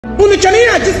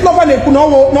This lover,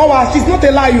 no, she's not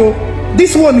a liar.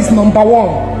 This one is number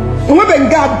one.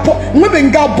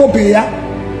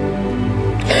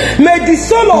 May the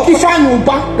soul of Ifeanyi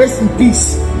Ubah rest in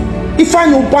peace.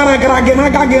 Ifeanyi Ubah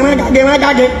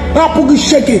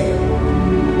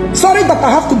sorry that I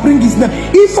have to bring his name.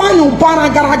 Ifeanyi Ubah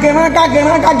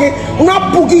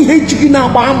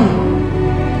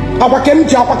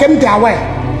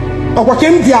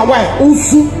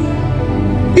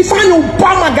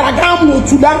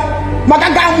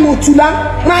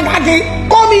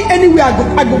call me anywhere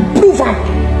I go prove him.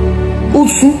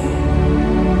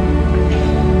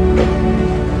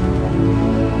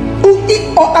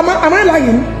 Am I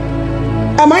lying?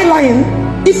 Am I lying?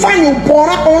 Ifeanyi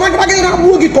Ubah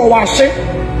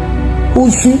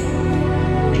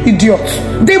idiot.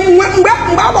 They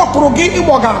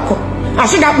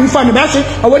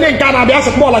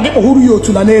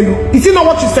is it not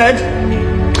what you said?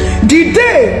 The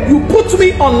day you put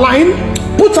me online,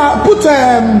 put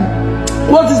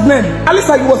what's his name? At least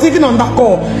I was even on that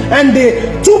call, and the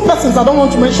two persons, I don't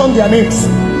want to mention their names.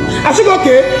 I said,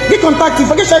 okay, they contact you.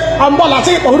 Forget I'm I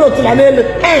say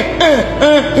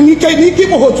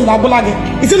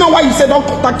is it not why you said don't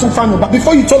contact your family, but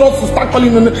before you told us to start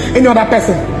calling any other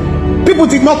person? People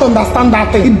did not understand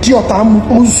that idiot.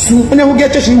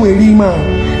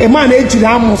 A man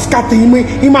scatter him.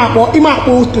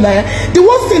 The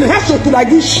worst thing has to like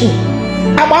this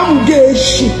about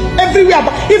everywhere,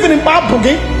 even in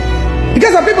Babugi.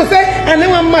 Because some people say, and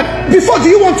then I'm mad. Before, do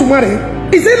you want to marry?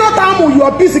 Is it not how you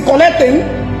are busy collecting?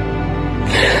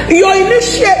 Your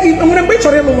initiate in the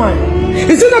picture of one.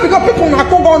 Is it not because people are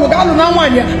going to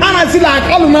wine and I see like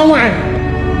wine?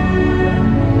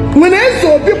 When I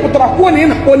saw people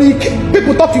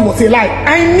people thought it was a lie.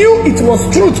 I knew it was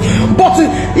truth. But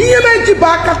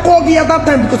Jpac called me at that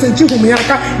time because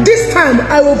this time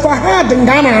I overheard the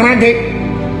Ghana.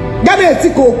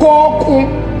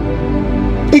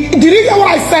 Did you hear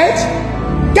what I said?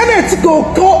 Okay,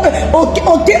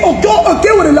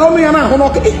 will allow me an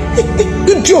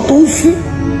idiot.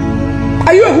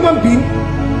 Are you a human being?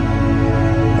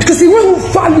 Because the one who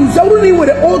values, I don't know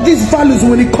whether all these values,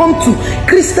 when it comes to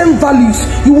Christian values,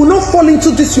 you will not fall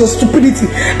into this your stupidity.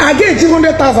 Again,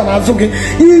 200,000 as okay.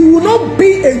 You will not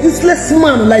be a useless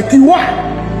man like you are.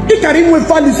 He can even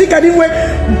values, he can even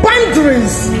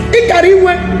boundaries, he can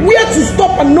even where to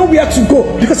stop and know where to go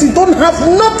because he don't have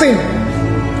nothing.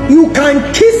 You can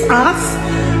kiss us.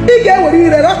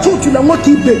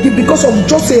 Because of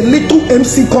just a little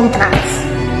MC contract.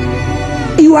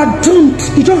 You are doomed.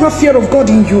 You don't have fear of God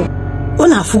in you.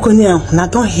 Now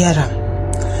don't hear him.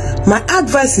 My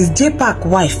advice is Jpac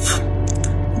wife,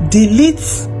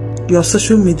 delete your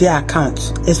social media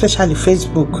accounts, especially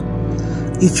Facebook.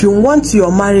 If you want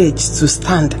your marriage to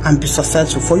stand and be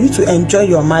successful, for you to enjoy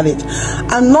your marriage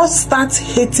and not start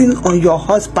hating on your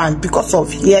husband because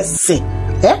of hearsay,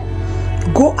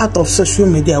 go out of social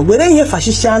media. We don't hear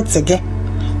fascism together.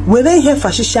 We don't hear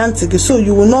fascism together, so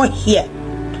you will not hear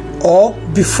or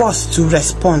be forced to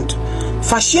respond.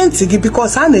 Fascism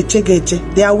because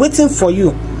they are waiting for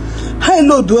you.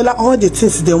 Hello, Dwella, all the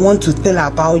things they want to tell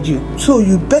about you. So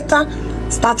you better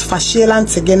start fascism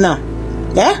together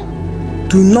now.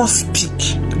 Do not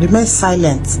speak. Remain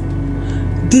silent.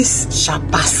 This shall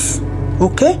pass.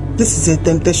 Okay? This is a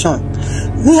temptation.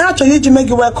 You make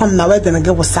you welcome now. Then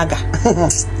again was saga.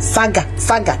 Saga.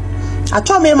 I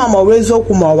told me mama always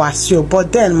was you,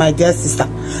 but then my dear sister,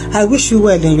 I wish you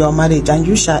well in your marriage and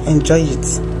you shall enjoy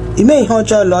it. You may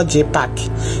enjoy Lord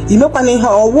Jpac. You know when you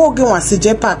are walking on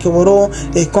Jpac, you are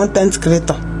a content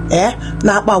creator.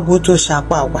 Now go to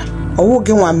Shakwa. Or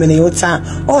give 1 minute time,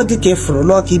 or the careful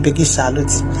lucky beggy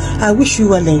salute. I wish you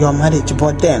well in your marriage,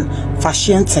 but then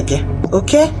fashion again.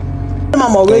 Okay?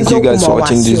 Thank you guys for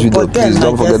watching this video. Please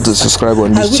don't forget to subscribe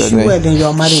on this channel.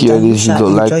 Share this video,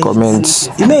 like, comments.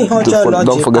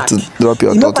 Don't forget to drop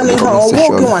your thoughts in the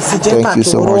comment section. Thank you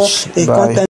so much. Bye.